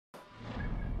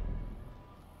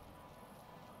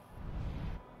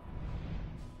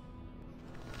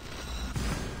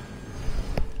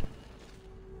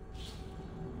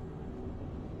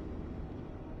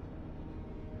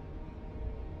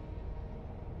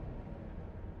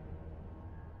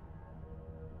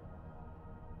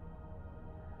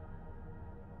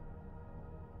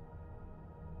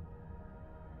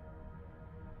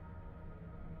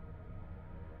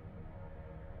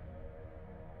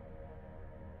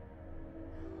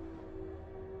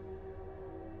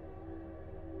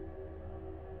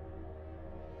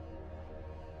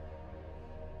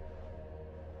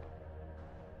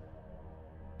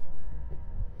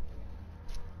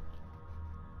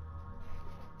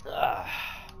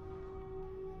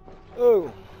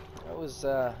Oh, that was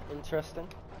interesting.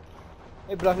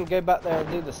 Maybe I can go back there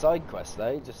and do the side quest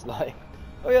though, just like,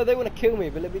 oh yeah, they want to kill me,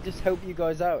 but let me just help you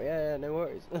guys out. Yeah, no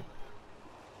worries.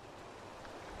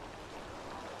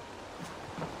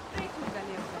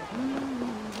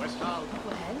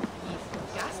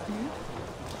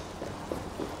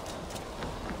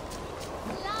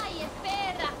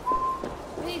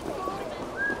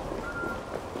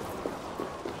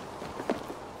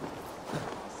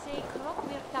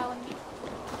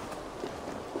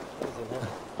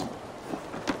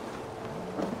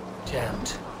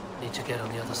 Jammed. Need to get on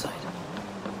the other side.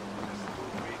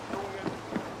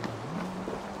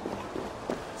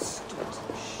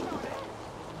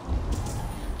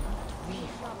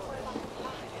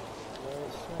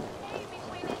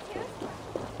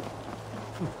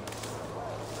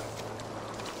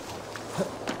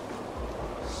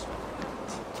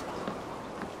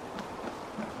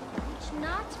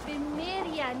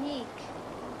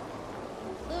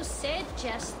 Who said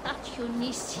just that you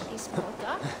need his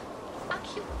brother?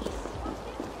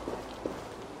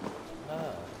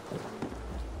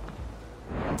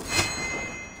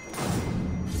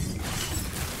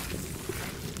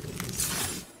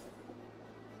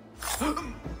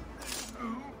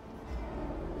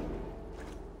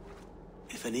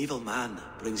 If an evil man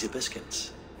brings you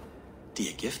biscuits, do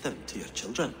you give them to your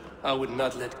children? I would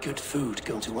not let good food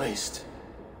go to waste.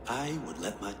 I would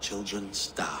let my children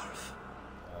starve.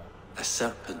 A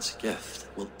serpent's gift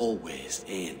will always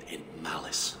end in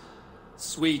malice.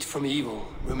 Sweet from evil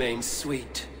remains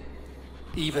sweet,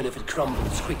 even if it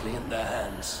crumbles quickly in their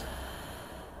hands.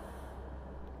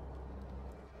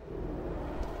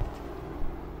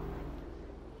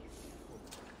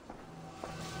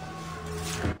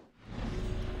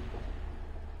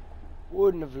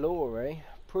 Warden of Law, eh?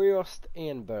 Priost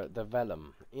Ianbert the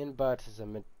Vellum. Ianbert is a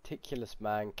meticulous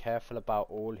man, careful about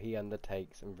all he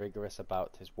undertakes and rigorous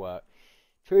about his work.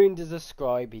 Trained as a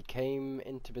scribe, he came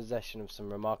into possession of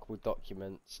some remarkable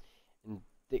documents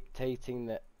dictating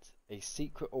that a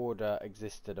secret order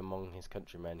existed among his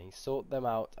countrymen. He sought them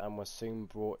out and was soon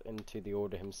brought into the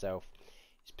order himself.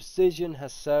 His precision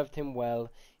has served him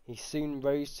well. He soon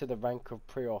rose to the rank of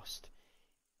Priost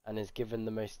and is given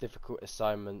the most difficult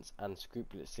assignments and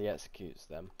scrupulously executes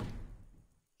them.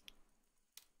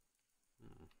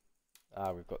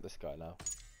 Ah, we've got this guy now.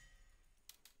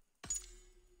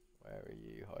 Where are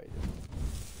you hiding?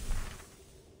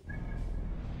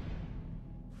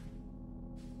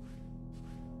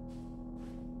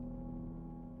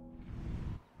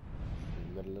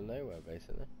 In the middle of nowhere,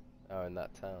 basically. Oh, in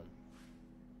that town.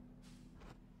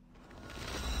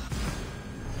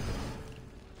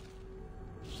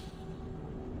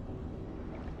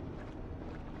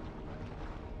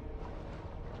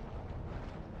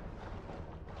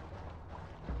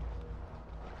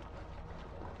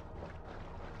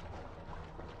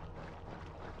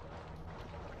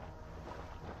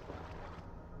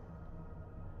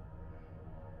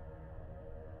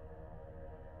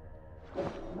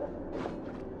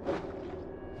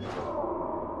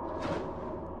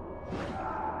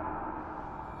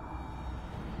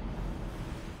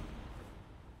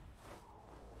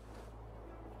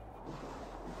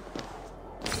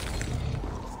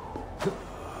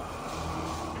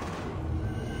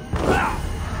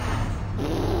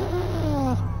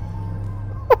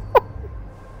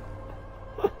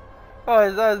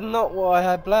 Guys, that is not what I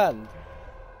had planned.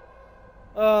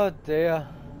 Oh dear.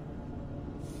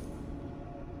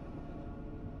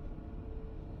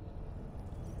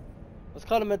 I was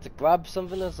kind of meant to grab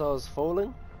something as I was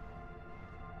falling.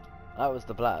 That was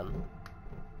the plan.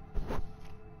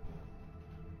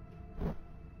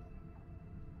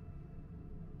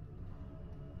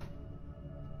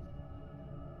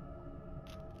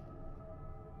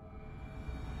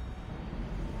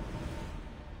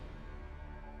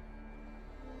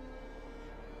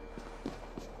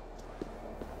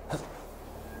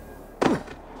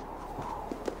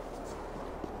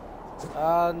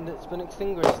 And it's been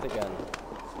extinguished again.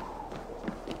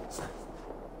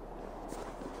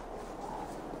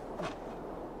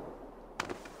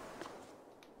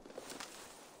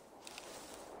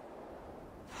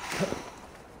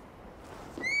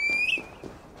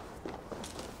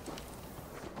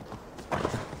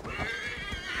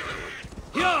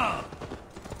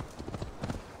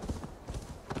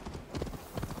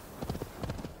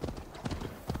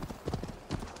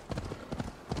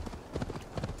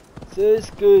 So this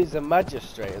guy is a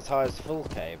magistrate as high as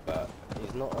Fulke, but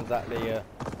he's not exactly a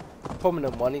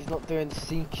prominent one. He's not doing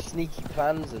sneaky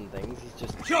plans and things. He's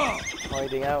just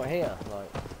hiding out here.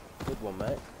 Like, good one,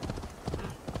 mate.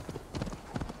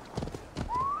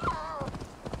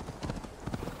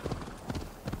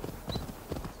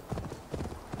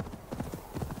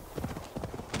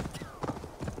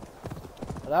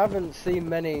 And I haven't seen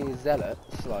many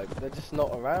zealots, like, they're just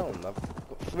not around. I've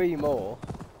got 3 more,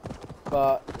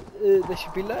 but there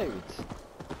should be loads.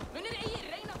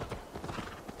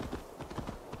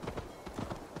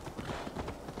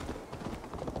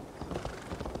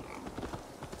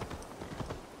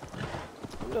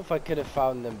 I wonder if I could have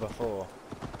found them before.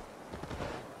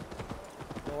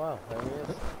 Oh wow, there he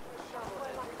is.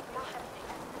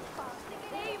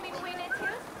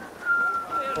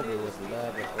 Probably wasn't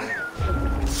there before.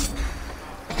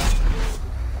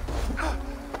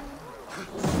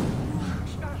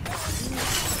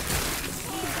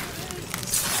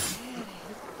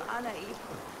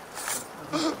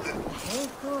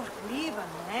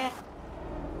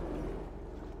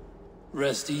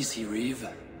 Rest easy, Reeve.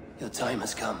 Your time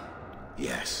has come.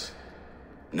 Yes.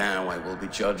 Now I will be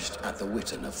judged at the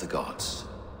Witten of the gods.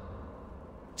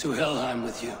 To Helheim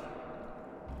with you.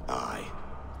 Aye.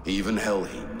 Even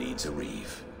Helheim needs a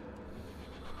Reeve.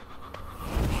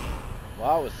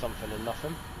 Well, that was something and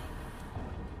nothing.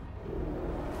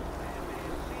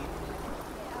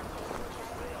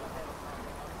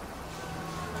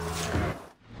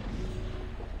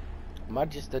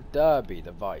 Magister Derby,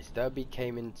 the vice. Derby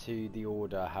came into the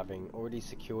order having already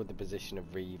secured the position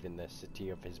of Reeve in the city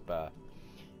of his birth.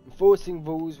 Enforcing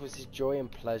rules was his joy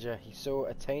and pleasure. He saw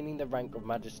attaining the rank of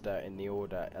Magister in the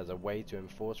order as a way to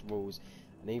enforce rules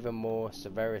and even more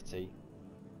severity,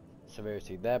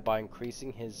 thereby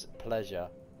increasing his pleasure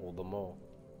all the more.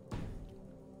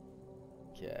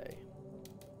 Okay.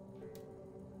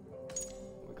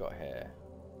 What we got here?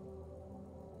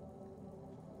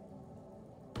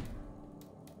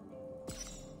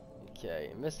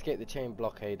 Okay, investigate the chain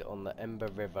blockade on the Ember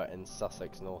River in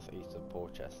Sussex, northeast of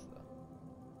Portchester.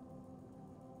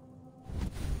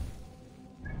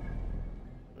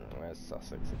 Where's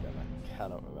Sussex again? I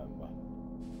cannot remember.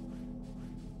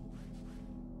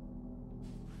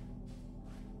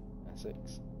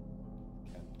 Essex?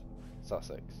 Kent.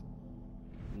 Sussex.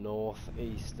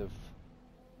 Northeast of...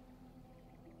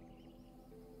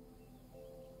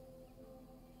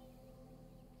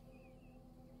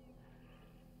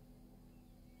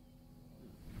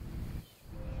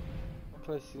 What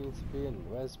place do you need to be in?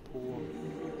 Where's Paul?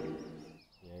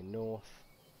 Yeah, north.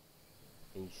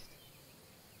 East.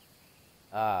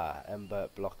 Ah, Ember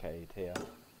blockade here.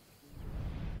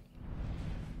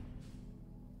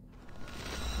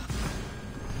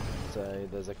 So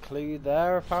there's a clue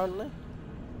there apparently.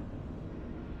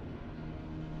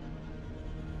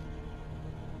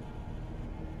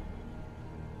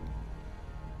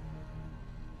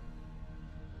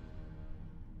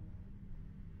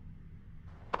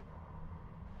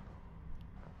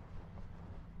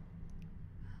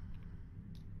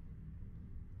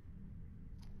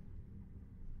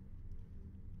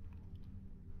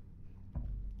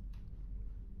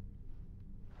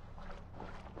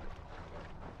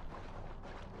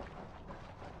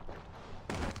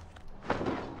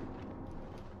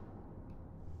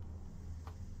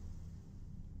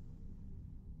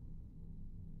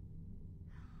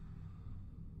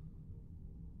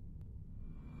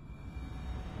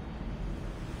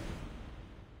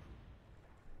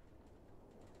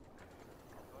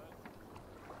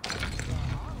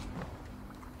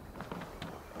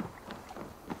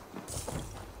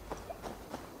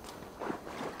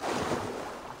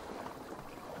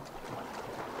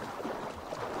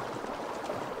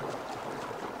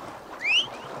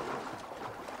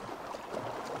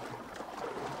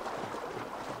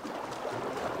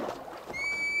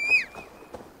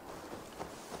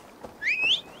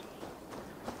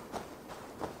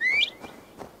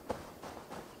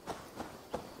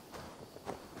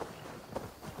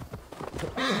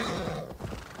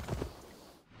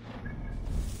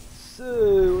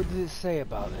 So, what does it say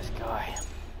about this guy?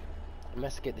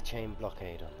 Investigate the chain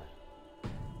blockade on there.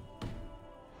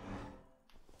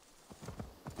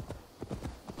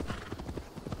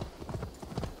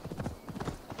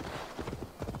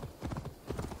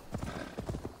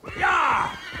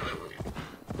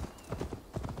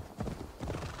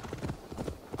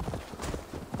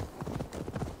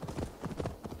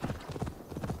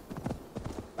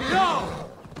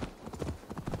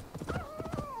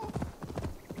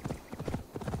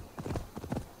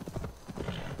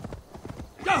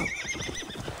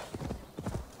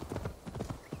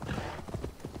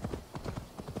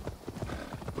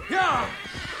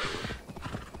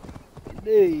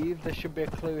 There should be a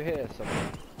clue here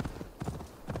somewhere.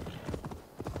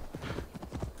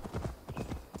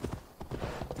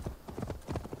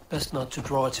 Best not to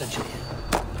draw attention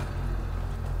here.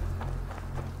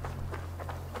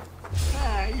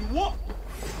 Hey, what?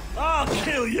 I'll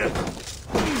kill you!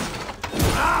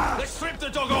 Let's strip the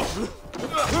dog off!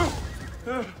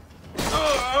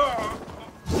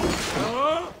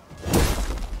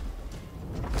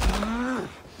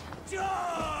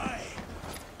 Die!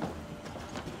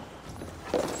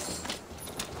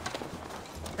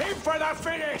 In for the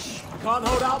finish! Can't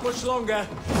hold out much longer.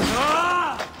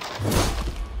 Ah!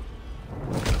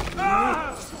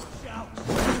 Ah!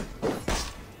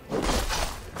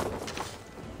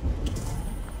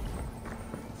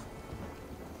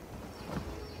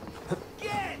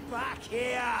 Get back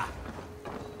here!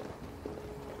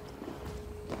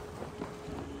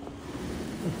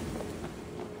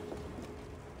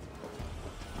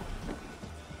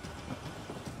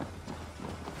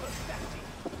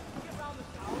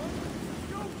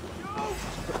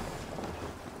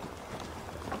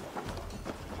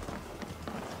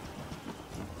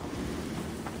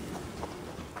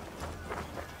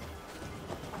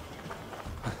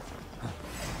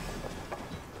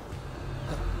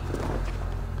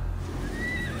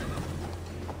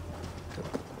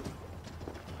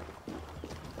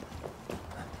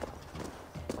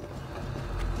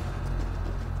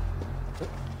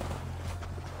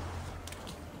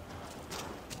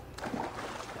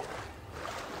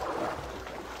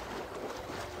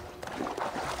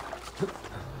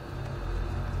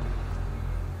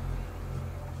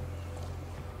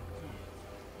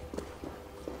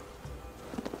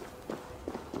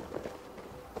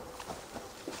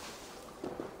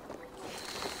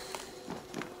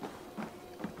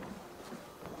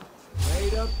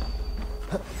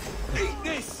 Eat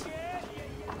this!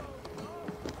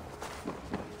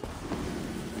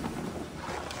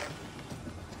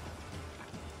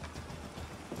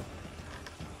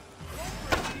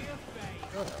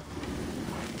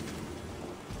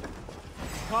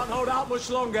 Can't hold out much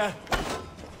longer.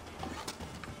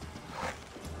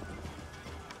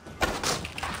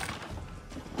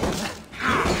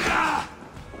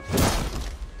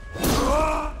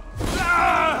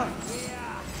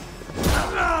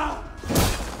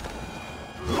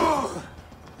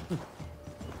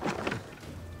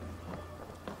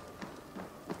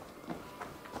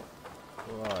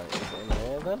 Right, is it in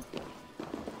here then?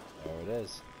 There it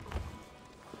is.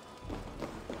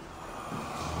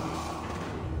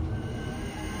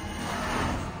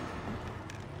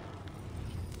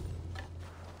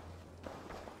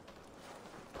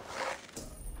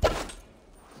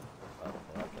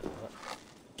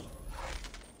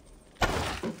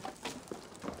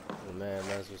 Oh man,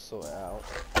 may as well sort it out.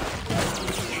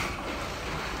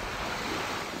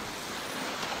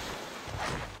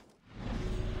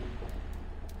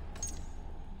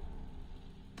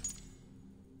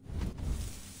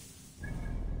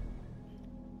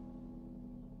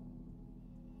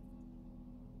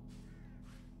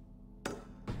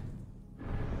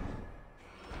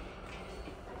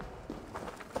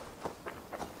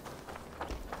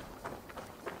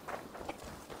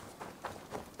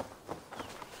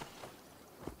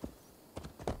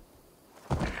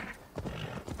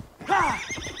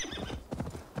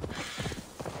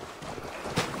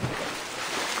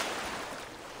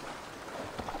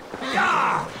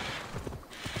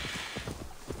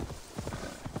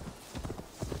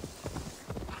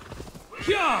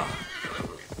 Yeah!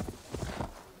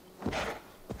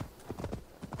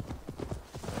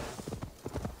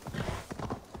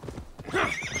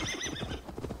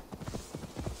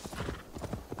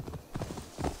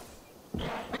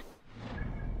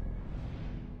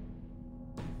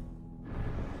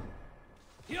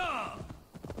 Yeah!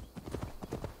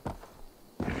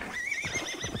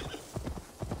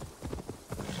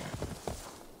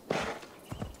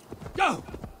 Go!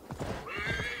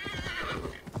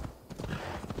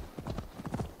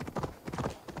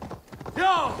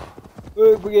 Yeah!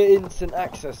 Whether we get instant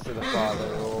access to the father,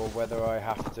 or whether I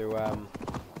have to, I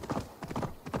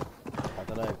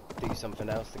don't know, do something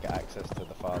else to get access to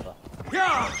the father.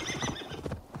 Yeah!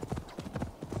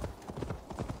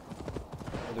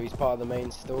 Whether he's part of the main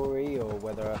story, or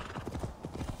whether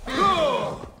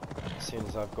Go! as soon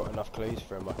as I've got enough clues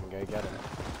for him, I can go get him.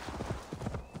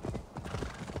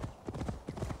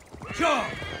 Yeah!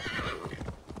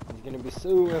 He's going to be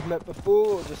someone I've met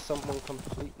before, or just someone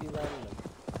completely random?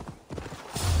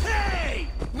 Hey!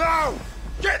 No!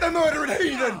 Get the murdering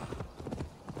heathen!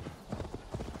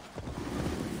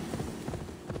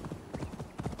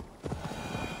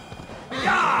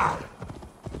 Yeah!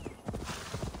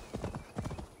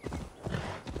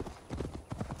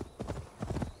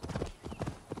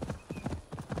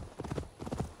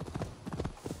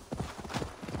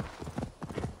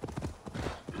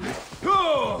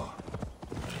 Go!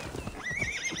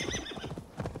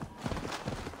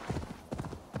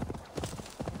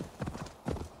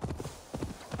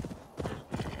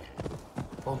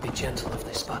 Be gentle if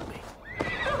they spot me.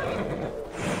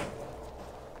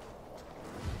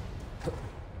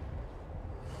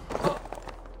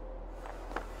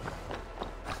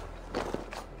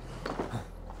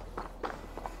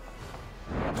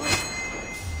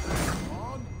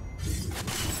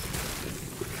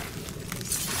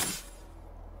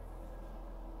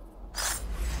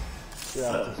 You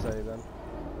have to say then.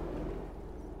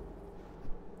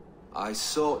 I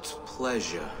sought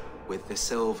pleasure with the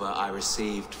silver I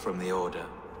received from the Order.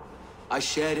 I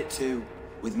shared it too,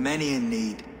 with many in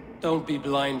need. Don't be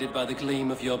blinded by the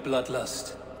gleam of your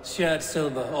bloodlust. Shared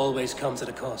silver always comes at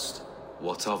a cost.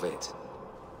 What of it?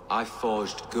 I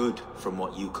forged good from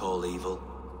what you call evil.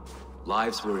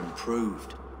 Lives were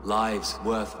improved, lives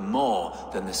worth more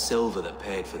than the silver that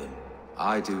paid for them.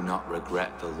 I do not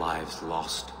regret the lives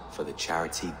lost for the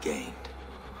charity gained.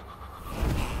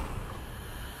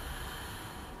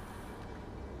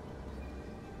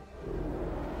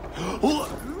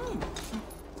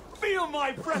 Feel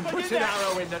my breath! Put an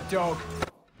arrow in the dog!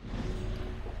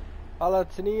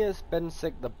 Alatinius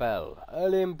Bensek the Bell.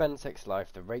 Early in Bensek's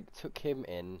life, the rake took him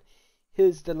in.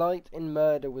 His delight in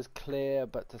murder was clear,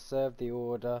 but to serve the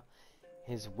Order,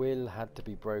 his will had to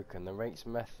be broken. The rake's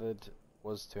method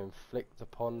was to inflict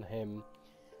upon him,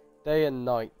 day and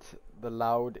night, the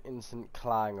loud, instant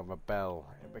clang of a bell.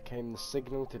 It became the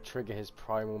signal to trigger his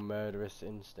primal murderous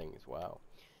instincts. Wow.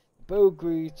 The bell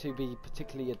grew to be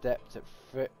particularly adept at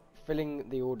filling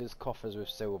the Order's coffers with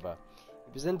silver.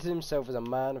 He presented himself as a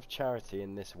man of charity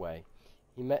in this way.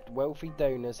 He met wealthy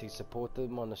donors who supported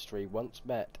the monastery. Once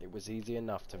met, it was easy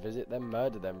enough to visit them,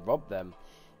 murder them, rob them,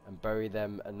 and bury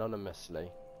them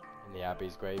anonymously in the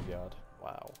Abbey's graveyard.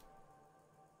 Wow.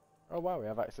 Oh wow, we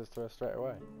have access to her straight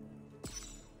away.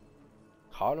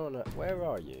 Carnal, where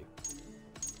are you?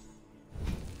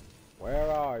 Where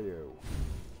are you?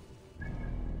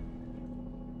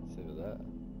 See what's that?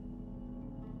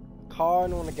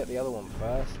 Kinda want to get the other one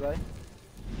first though.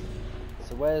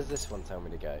 So where's this one tell me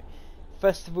to go?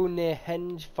 Festival near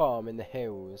Henge Farm in the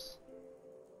hills.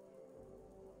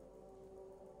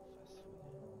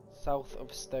 South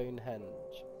of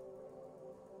Stonehenge.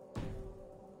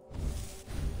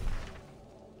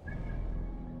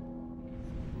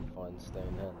 Find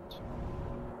Stonehenge.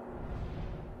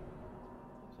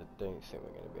 So I don't think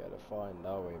we're going to be able to find,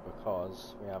 are we?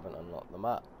 Because we haven't unlocked the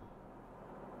map.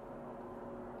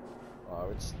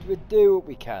 Alright, we'd do what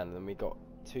we can, and we got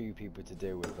 2 people to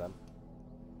deal with them.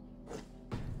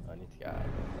 I need to get out of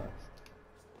here first.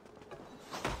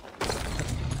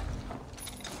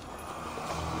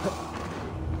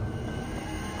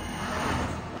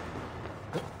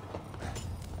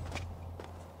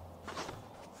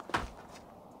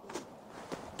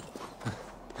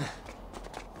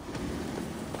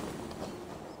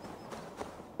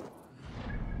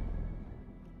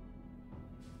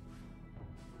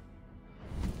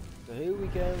 So who are we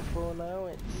going for now?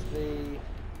 It's the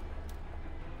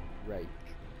rake.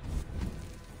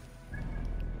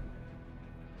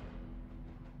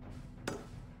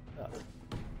 Oh.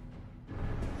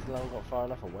 Still haven't got far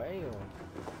enough away, or?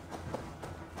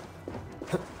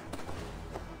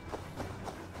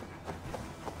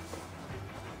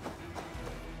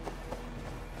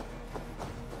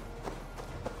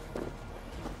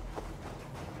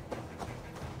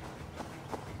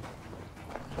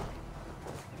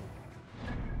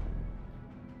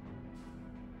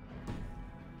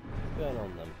 What's going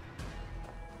on then?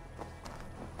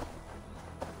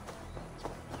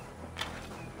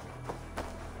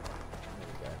 There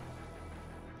we go.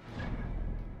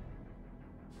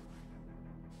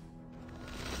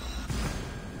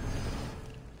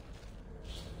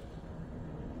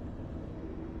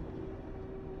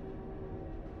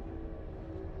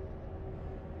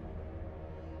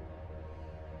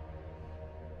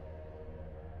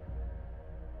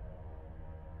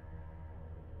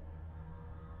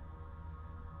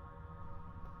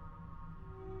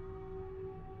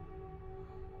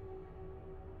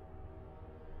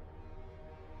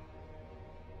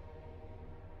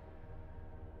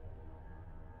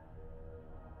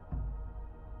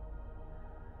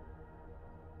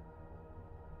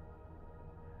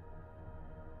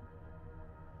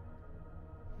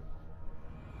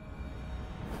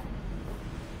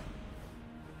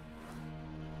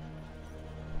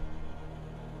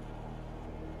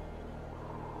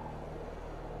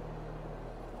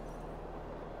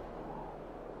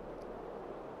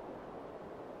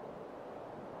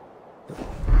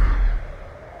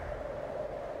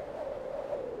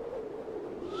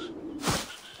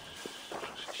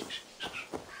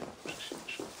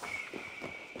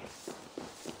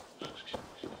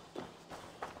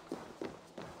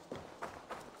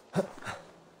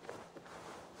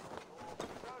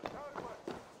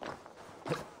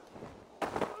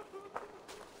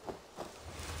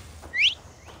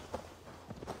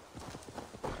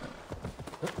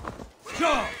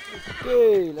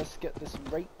 Okay, let's get this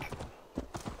rake.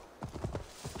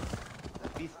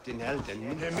 Den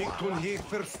Helden, nämlich kun hier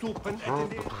verstoppen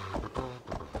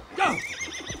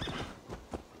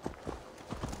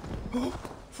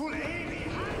Full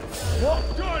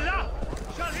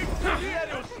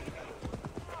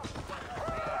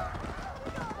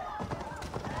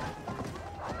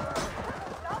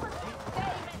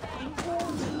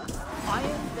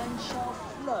Iron then shall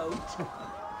float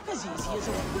as easy as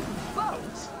a wooden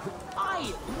boat.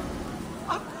 Iron?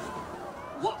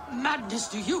 What madness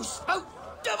do you spout,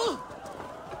 devil?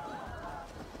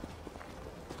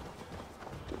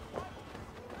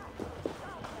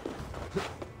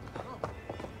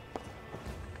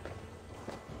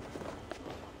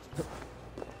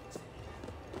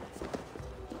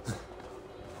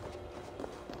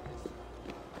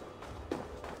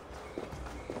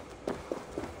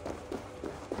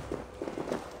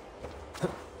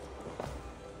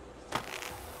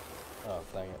 Oh,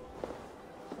 dang it.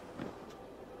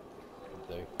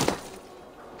 Do.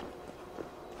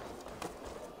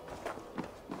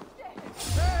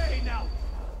 Hey, now!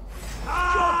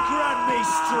 God grant me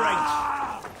strength!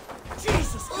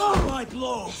 Jesus, God, my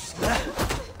blows!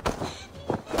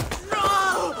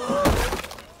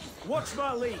 Watch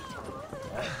my lead.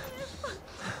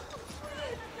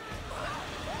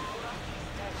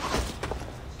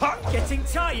 Getting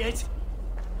tired?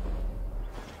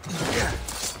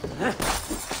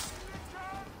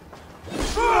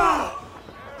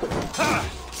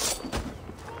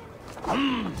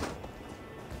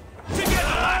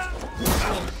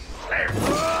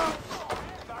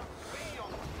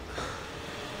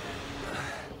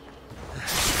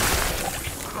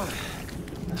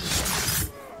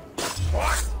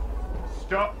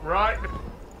 Stop right.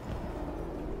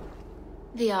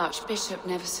 The Archbishop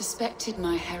never suspected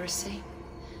my heresy.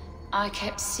 I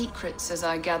kept secrets as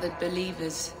I gathered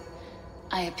believers.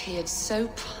 I appeared so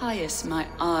pious my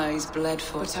eyes bled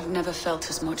for it. I've never felt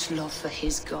as much love for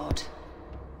his god.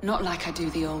 Not like I do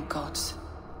the old gods.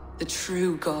 The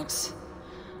true gods.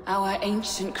 Our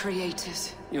ancient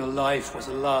creators. Your life was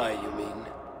a lie, you mean?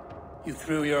 You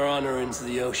threw your honor into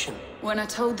the ocean. When I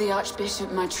told the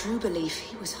Archbishop my true belief,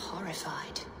 he was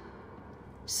horrified.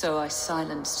 So I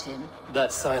silenced him.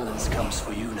 That silence comes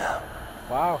for you now.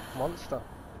 Wow, monster.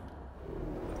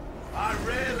 I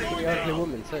really The ugly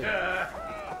woman too.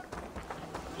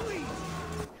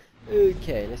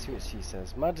 Okay, let's see what she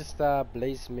says. Magister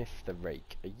Bladesmith the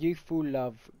Rake, a youthful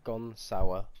love gone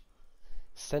sour,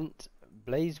 sent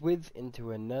Bladeswith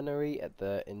into a nunnery at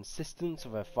the insistence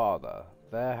of her father.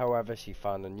 There, however, she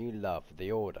found a new love,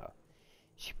 the Order.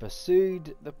 She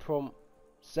pursued the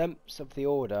precepts of the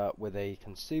Order with a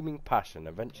consuming passion,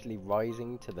 eventually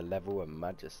rising to the level of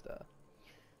Magister.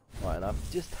 Right, and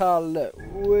I've just had a look.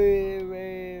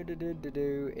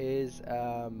 Is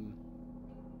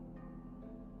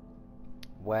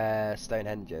where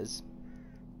Stonehenge is,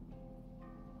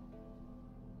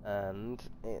 and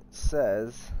it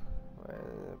says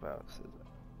whereabouts is it?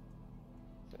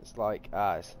 It's like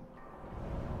it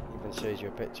even shows you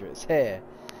a picture. It's here.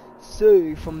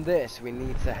 So from this we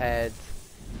need to head.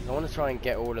 I want to try and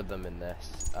get all of them in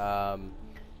this.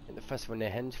 In the first one near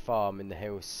Henge Farm in the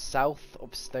hills south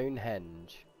of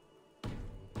Stonehenge.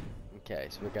 Okay,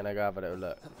 so we're gonna go have a little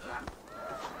look.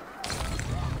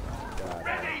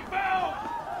 Ready, Bill!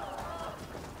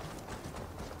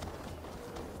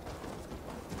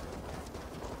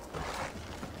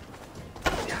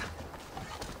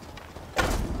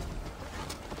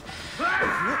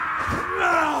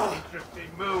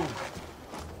 Interesting move.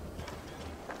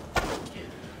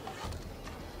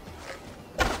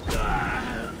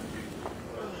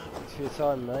 Thanks for your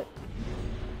time, mate.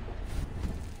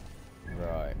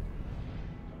 Right.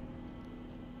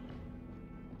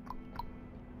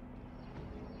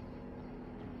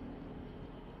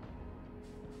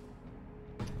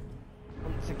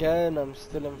 Once again, I'm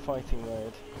still in fighting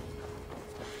mode.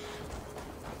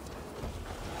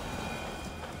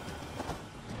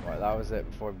 Right, that was it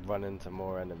before we run into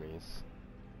more enemies.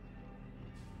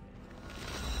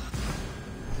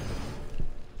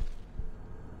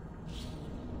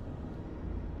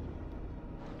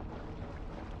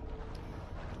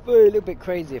 A little bit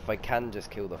crazy if I can just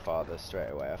kill the father straight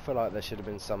away. I feel like there should have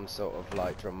been some sort of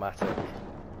like dramatic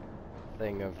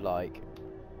thing of like,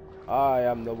 I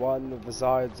am the one that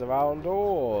presides around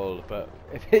all. But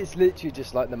if it's literally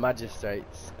just like the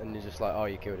magistrates and you're just like, oh,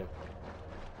 you killed him.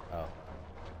 Oh.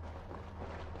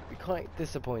 Be quite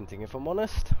disappointing if I'm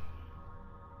honest.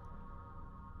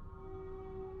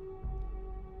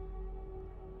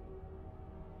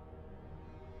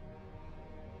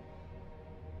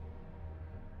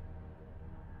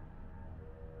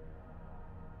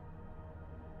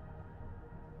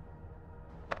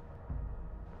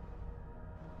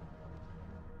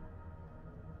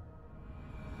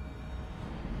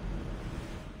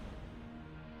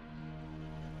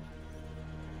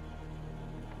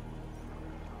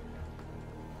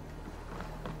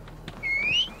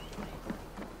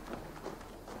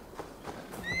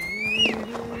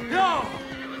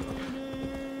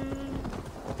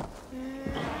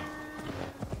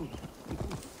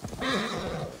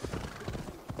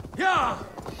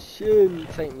 shouldn't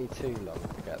take me too long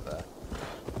to get there.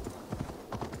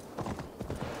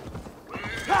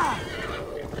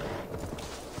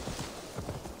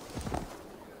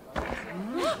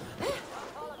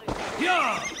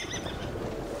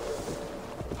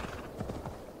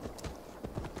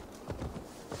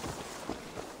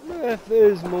 If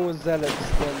there's more zealots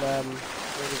than the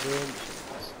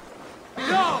ancients.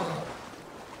 No!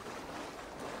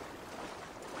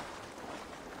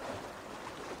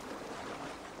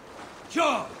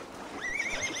 Sure!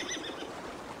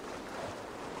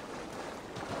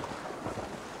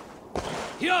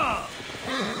 Yeah!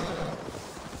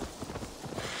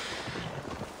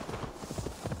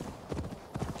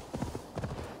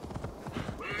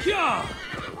 Yeah!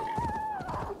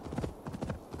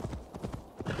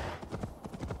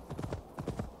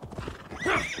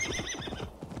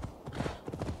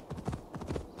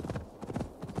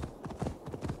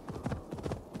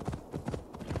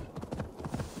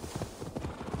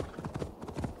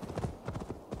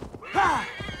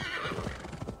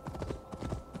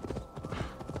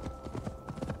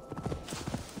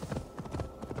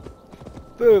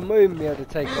 Boom, we might be able to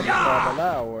take on the farmer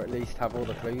now, or at least have all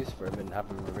the clues for him and have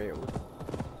him revealed.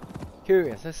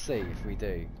 Curious, let's see if we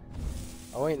do.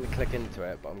 I won't click into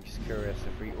it, but I'm just curious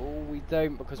if we... Oh, we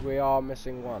don't, because we are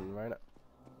missing one, right?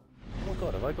 Oh my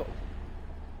god, have I got...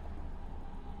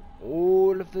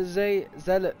 All of the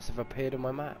zealots have appeared on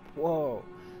my map. Whoa.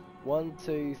 1,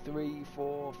 2, 3,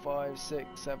 4, 5,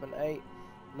 6, 7, 8,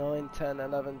 9, 10,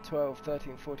 11, 12,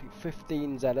 13, 14,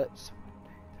 15 zealots.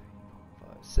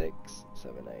 6,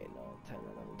 7, 8, 9, 10,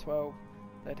 11, 12,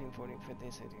 13, 14,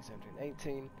 15, 16, 17,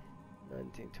 18,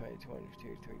 19, 20,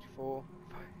 22, 24,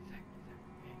 5, 6, 7,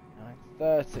 8,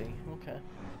 9, 30. Okay.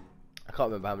 I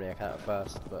can't remember how many I counted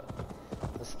first, but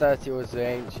there's 30 was the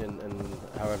ancient and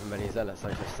however many zealots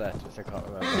I just said, which I can't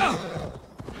remember.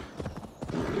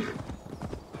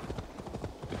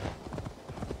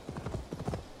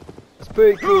 It's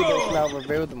pretty cool that it's now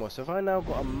revealed them all. So if I now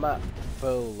got a map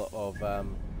full of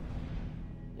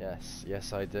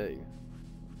yes I do.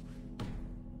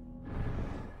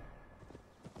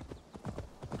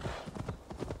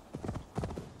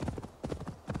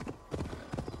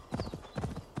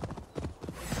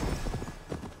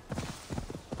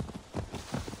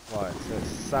 Right, so it's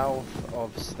south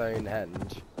of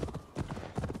Stonehenge,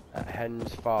 at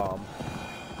Henge Farm.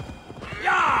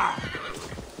 Yeah!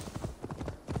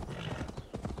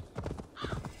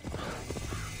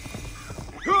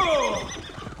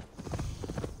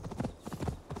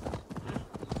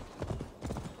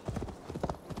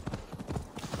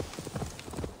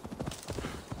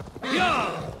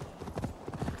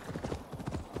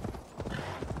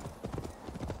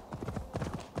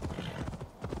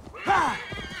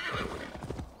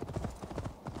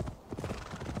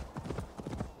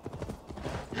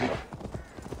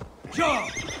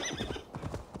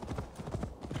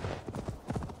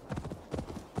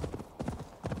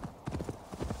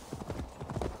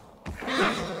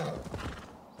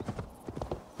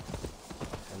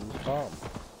 Farm.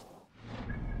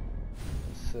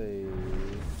 Let's see.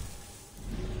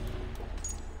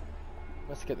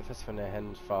 Let's get the festival near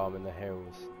Henge Farm in the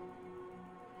hills.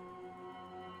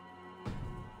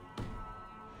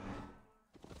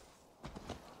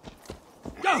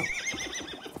 Go!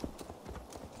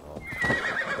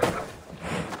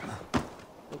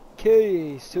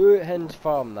 Okay, so we're at Henge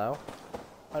Farm now,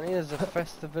 and here's a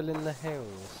festival in the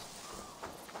hills.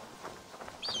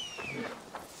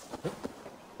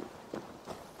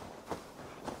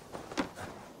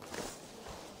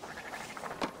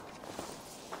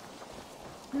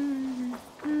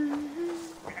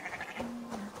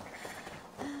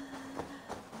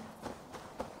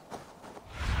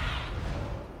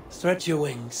 Stretch your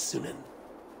wings, Sunan.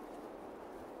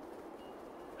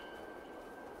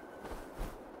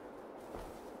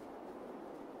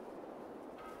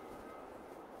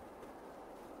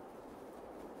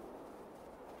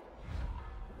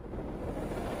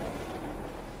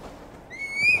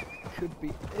 Could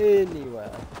be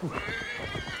anywhere.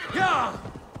 Yeah!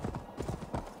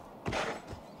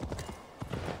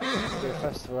 Be a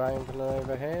festival happening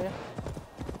over here.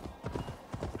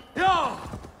 Yeah!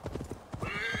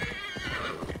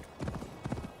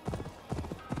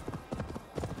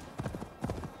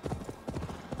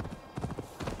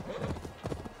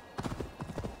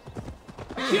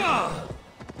 Yeah!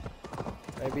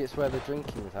 Maybe it's where the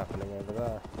drinking is happening over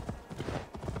there.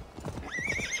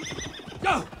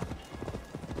 Go!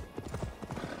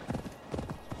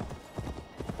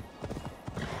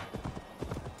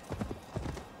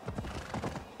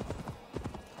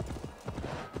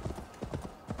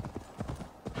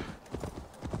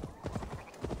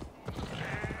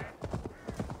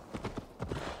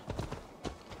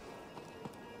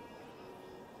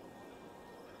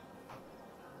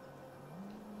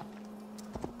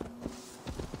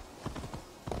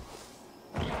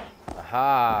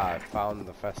 Aha! I found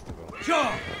the festival.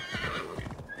 Sure.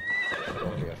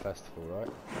 Probably a festival, right?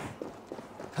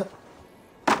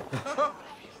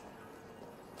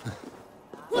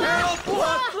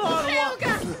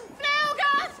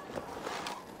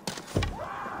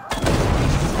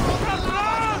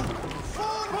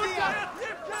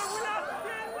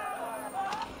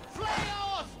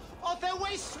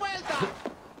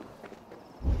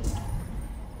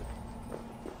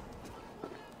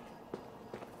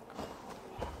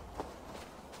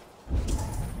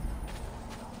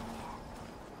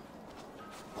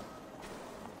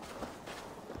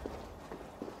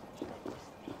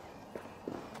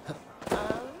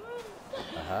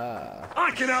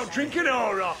 I can outdrink an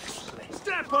Aurochs!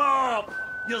 Step up!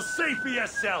 You'll see for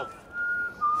yourself!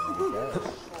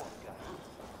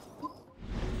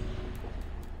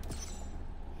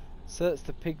 Search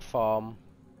the pig farm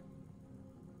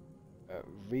at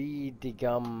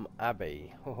Reedegum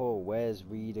Abbey. Oh, where's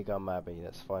Reedegum Abbey?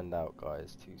 Let's find out,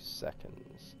 guys. 2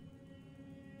 seconds.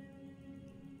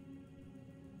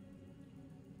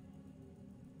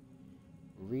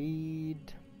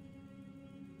 Reed.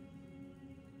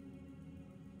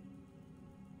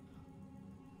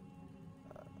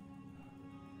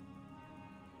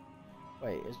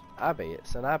 Wait, it's Abbey.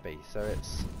 It's an Abbey, so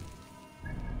it's.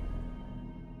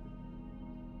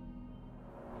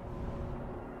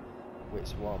 Which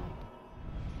one?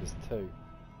 There's 2.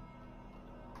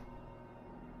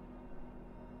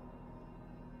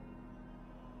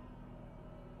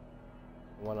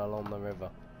 One along the river.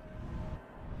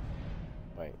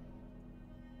 Wait.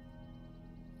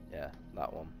 Yeah,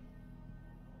 that one.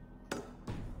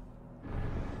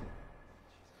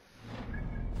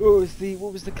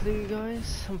 What was the clue, guys?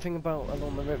 Something about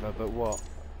along the river, but what?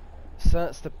 So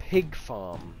that's the pig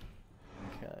farm.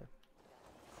 Okay.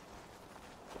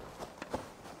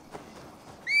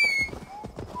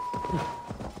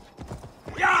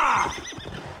 Yeah!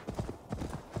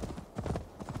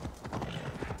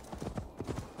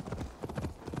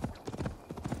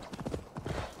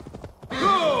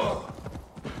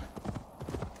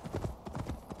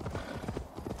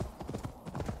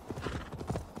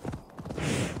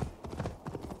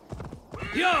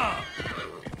 Yeah!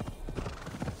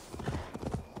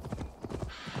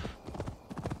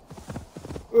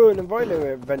 Oh, an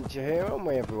Vilo adventure here, aren't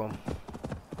we, everyone?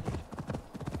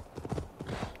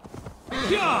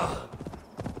 Yeah!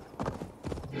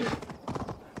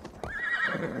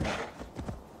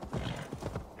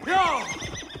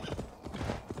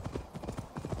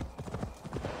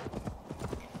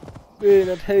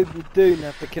 I'd hope we don't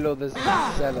have to kill all the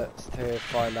zealots to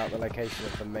find out the location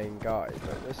of the main guy,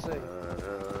 but we'll see.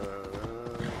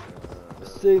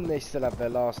 Soon they still have their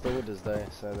last orders though,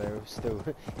 so they're still.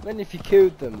 Then if you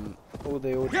killed them, all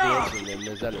the orders and then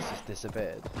the zealots just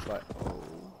disappeared. It's like, oh.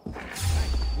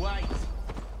 Wait.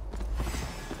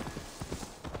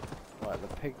 Right, the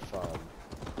pig farm.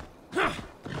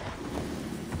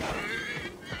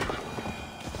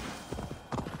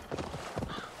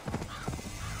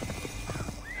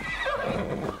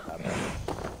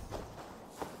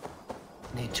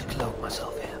 Need to cloak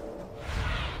myself here.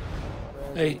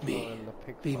 Aid me.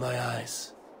 Be my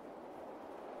eyes.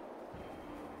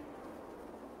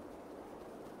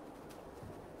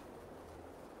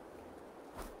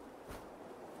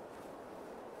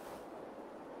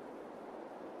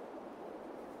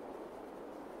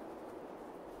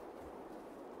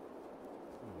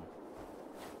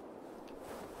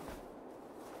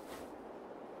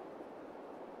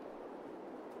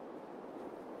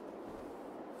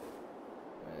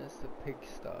 Where's the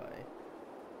pigsty?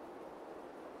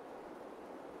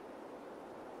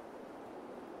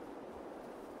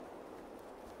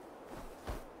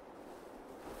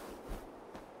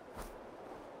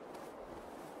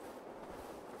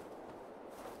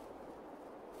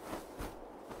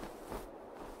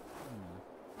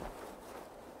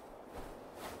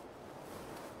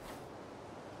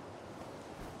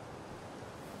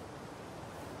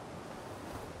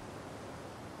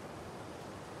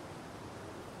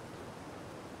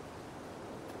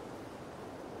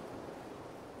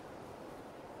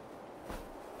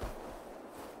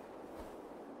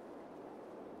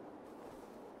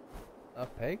 A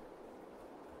pig?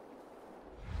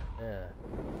 Yeah.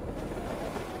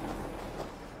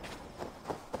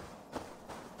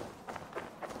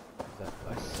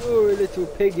 I saw a little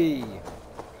piggy!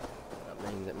 That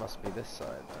means it must be this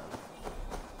side then.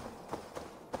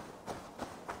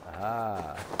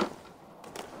 Aha!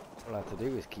 All I have to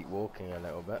do is keep walking a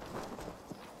little bit.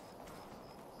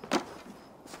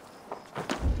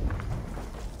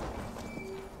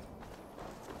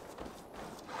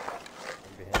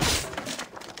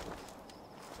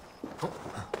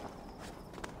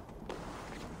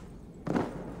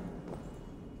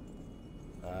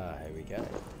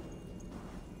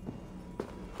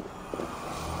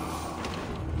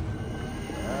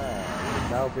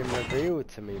 now been revealed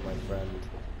to me, my friend.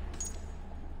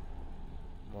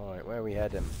 Right, where are we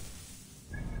heading?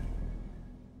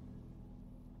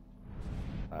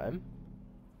 Home?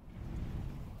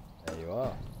 There you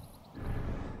are.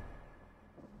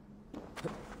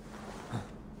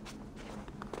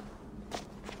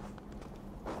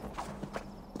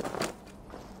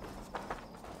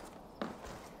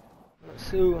 Let's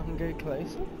see who I can get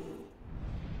closer.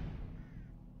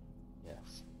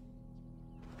 Yes.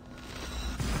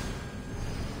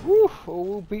 Woo! All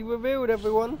will be revealed,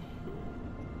 everyone.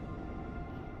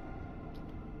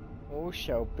 All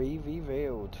shall be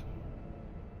revealed.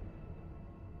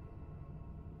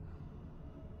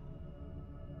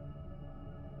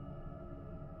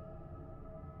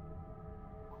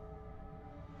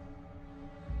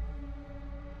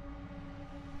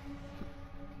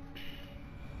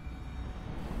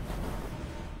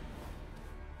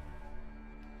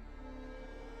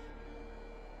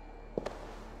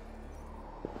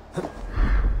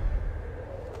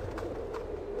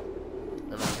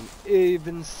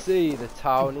 Even see the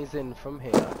town he's in from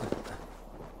here.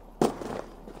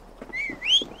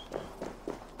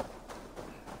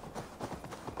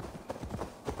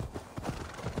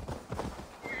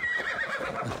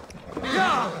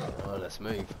 Oh, let's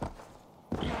move.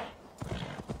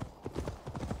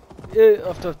 Yeah,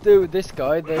 after I do with this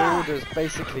guy, the order's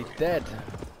basically dead.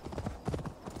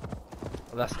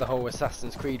 Well, that's the whole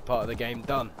Assassin's Creed part of the game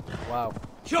done. Wow.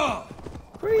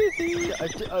 Crazy!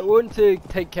 I wanted to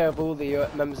take care of all the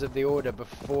members of the order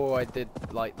before I did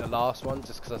like the last one,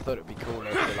 just because I thought it'd be cooler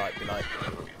to like be like,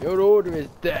 your order is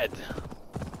dead.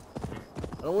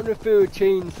 And I wonder if it would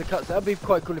change the cuts. That'd be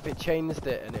quite cool if it changed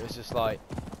it, and it was just like,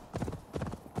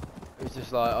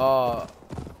 oh,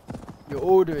 your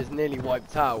order is nearly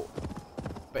wiped out,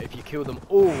 but if you kill them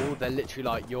all, they're literally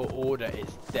like, your order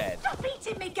is dead. Stop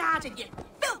eating me garden, you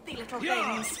filthy little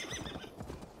things!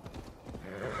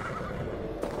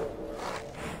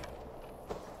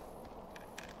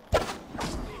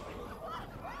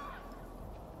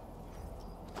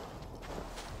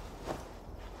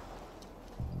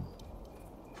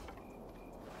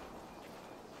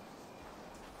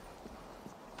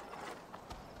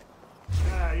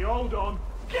 Hold on.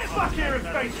 Get back here and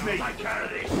face me! Take care of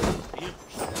this!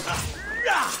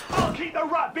 I'll keep the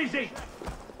rat busy!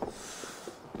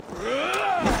 I'm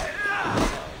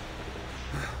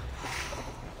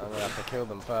gonna have to kill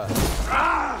them first.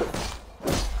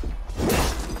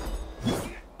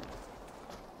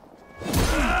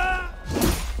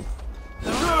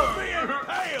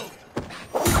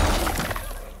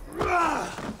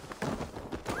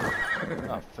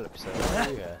 Oh, flip so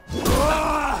yeah.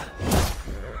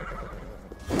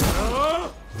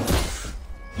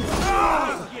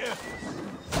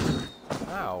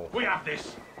 Ow. We have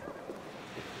this.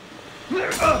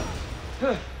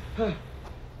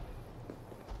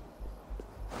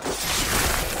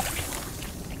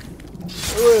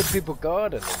 Oh, people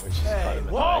guarding them, which is kind of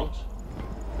annoying.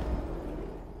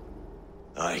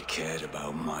 I cared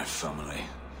about my family.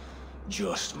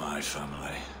 Just my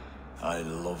family. I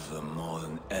love them more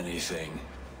than anything.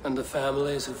 And the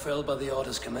families who fell by the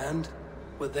Order's command?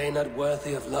 Were they not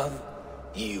worthy of love?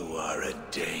 You are a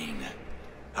Dane.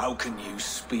 How can you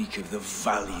speak of the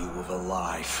value of a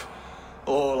life?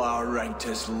 All are ranked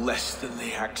as less than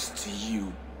the axe to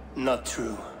you. Not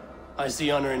true. I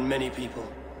see honor in many people,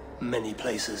 many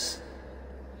places.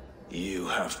 You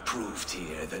have proved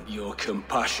here that your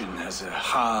compassion has a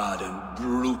hard and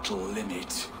brutal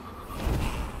limit.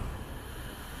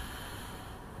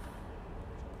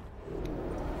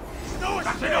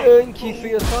 Thank you for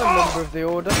your time, member of the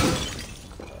Order.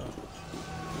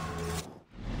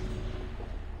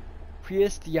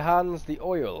 Priest Johannes the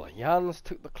Oil. Johannes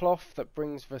took the cloth that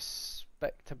brings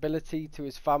respectability to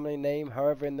his family name.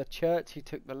 However, in the church he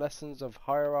took the lessons of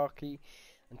hierarchy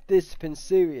and discipline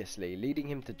seriously, leading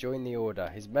him to join the Order.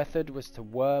 His method was to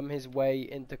worm his way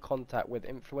into contact with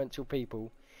influential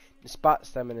people,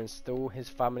 dispatch them and install his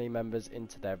family members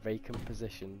into their vacant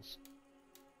positions.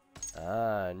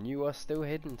 Ah, and you are still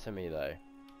hidden to me though.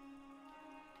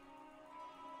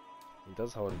 He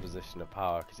does hold a position of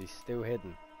power because he's still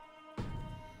hidden.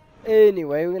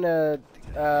 Anyway, we're gonna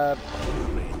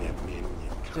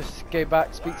just go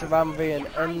back, speak to Ramvi and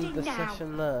end the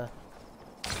session there.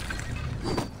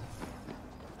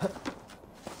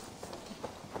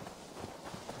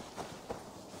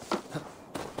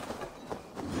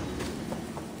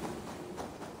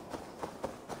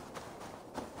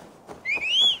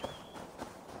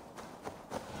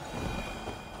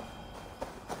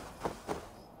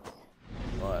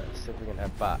 Right, let's see if we can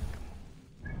head back.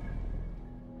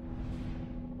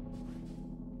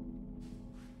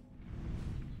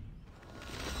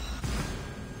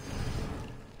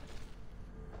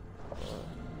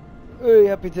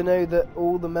 happy to know that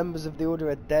all the members of the Order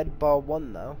are dead bar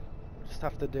one now. Just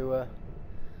have to do a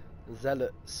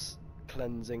zealots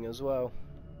cleansing as well.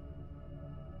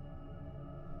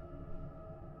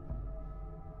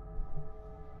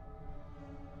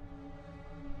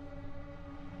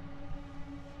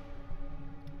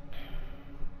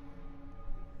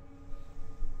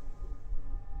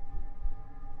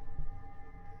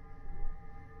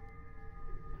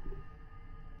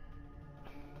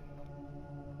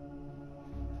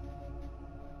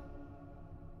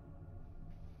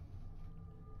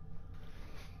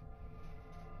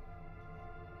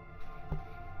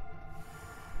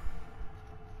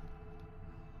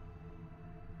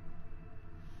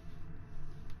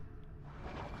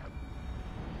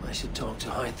 I should talk to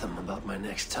Hytham about my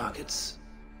next targets.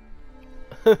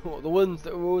 What, the ones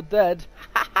that are all dead?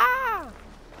 I'll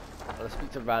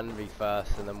speak to Ranvi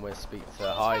first, and then we'll speak to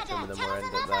Hytham, and then we'll end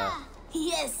it there.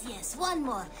 Yes, yes, one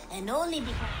more, and only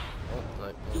because...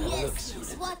 Oh, no. Yes,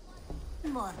 yes, one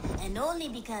more, and only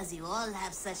because you all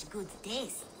have such good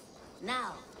taste.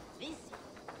 Now, this...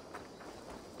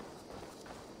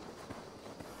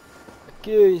 I'm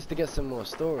curious to get some more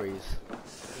stories.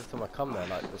 Every time I come there,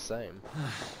 like the same.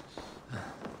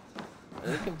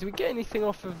 Do we get anything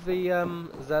off of the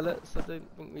zealots? I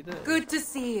don't think we do. Good to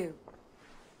see you.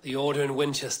 The Order in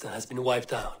Winchester has been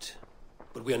wiped out,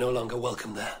 but we are no longer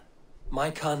welcome there. My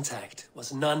contact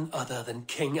was none other than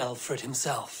King Alfred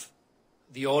himself.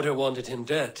 The Order wanted him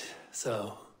dead,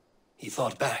 so he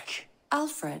fought back.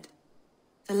 Alfred,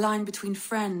 the line between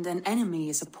friend and enemy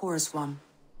is a porous one.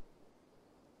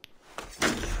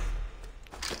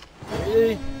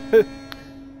 Really?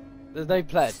 There's no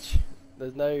pledge.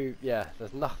 There's no, yeah,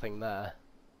 there's nothing there.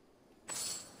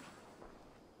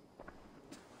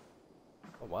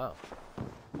 Oh wow.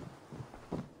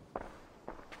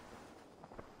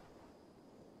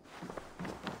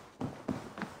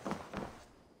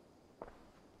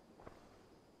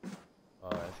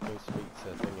 Alright, let's go speak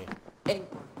to Thingy. Hey.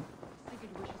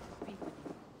 Sigurd wishes to speak with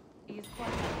you. He is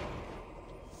quite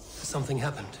Something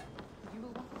happened. You will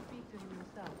want to speak to him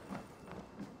yourself.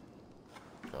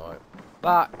 Alright.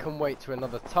 That can wait to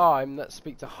another time. Let's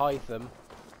speak to Hytham.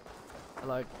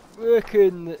 And I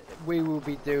reckon that we will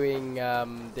be doing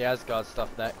the Asgard stuff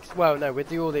next. Well, no, we'll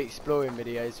do all the exploring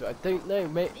videos. But I don't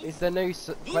know. Is there no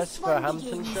quest for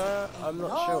Hamptonshire? I'm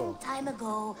not sure.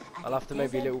 I'll have to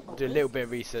maybe do a little bit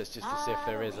of research just to see if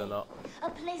there is or not. A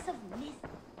place of mist.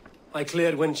 I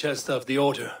cleared Winchester of the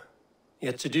Order,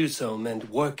 yet to do so meant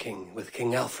working with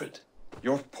King Alfred.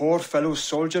 Your poor fellow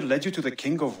soldier led you to the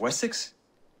King of Wessex?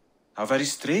 How very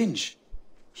strange.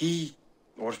 He,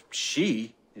 or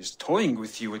she, is toying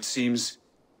with you, it seems.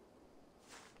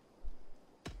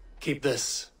 Keep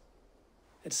this.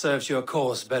 It serves your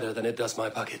cause better than it does my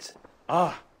pocket.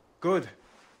 Ah, good.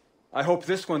 I hope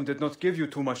this one did not give you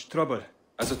too much trouble.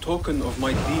 As a token of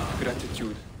my deep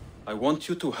gratitude, I want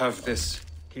you to have this.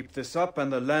 Keep this up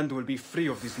and the land will be free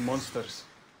of these monsters.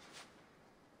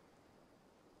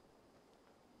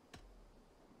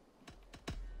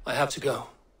 I have to go.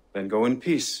 Then go in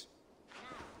peace.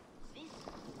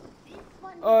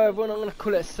 Alright everyone, I'm going to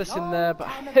call it a session there, but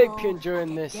I hope you're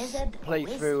enjoying this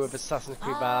playthrough of Assassin's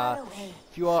Creed Valhalla.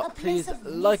 If you are, please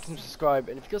like and subscribe,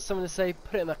 and if you've got something to say,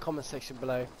 put it in the comment section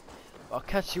below. I'll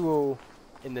catch you all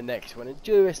in the next one.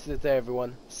 Enjoy the rest of the day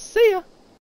everyone. See ya!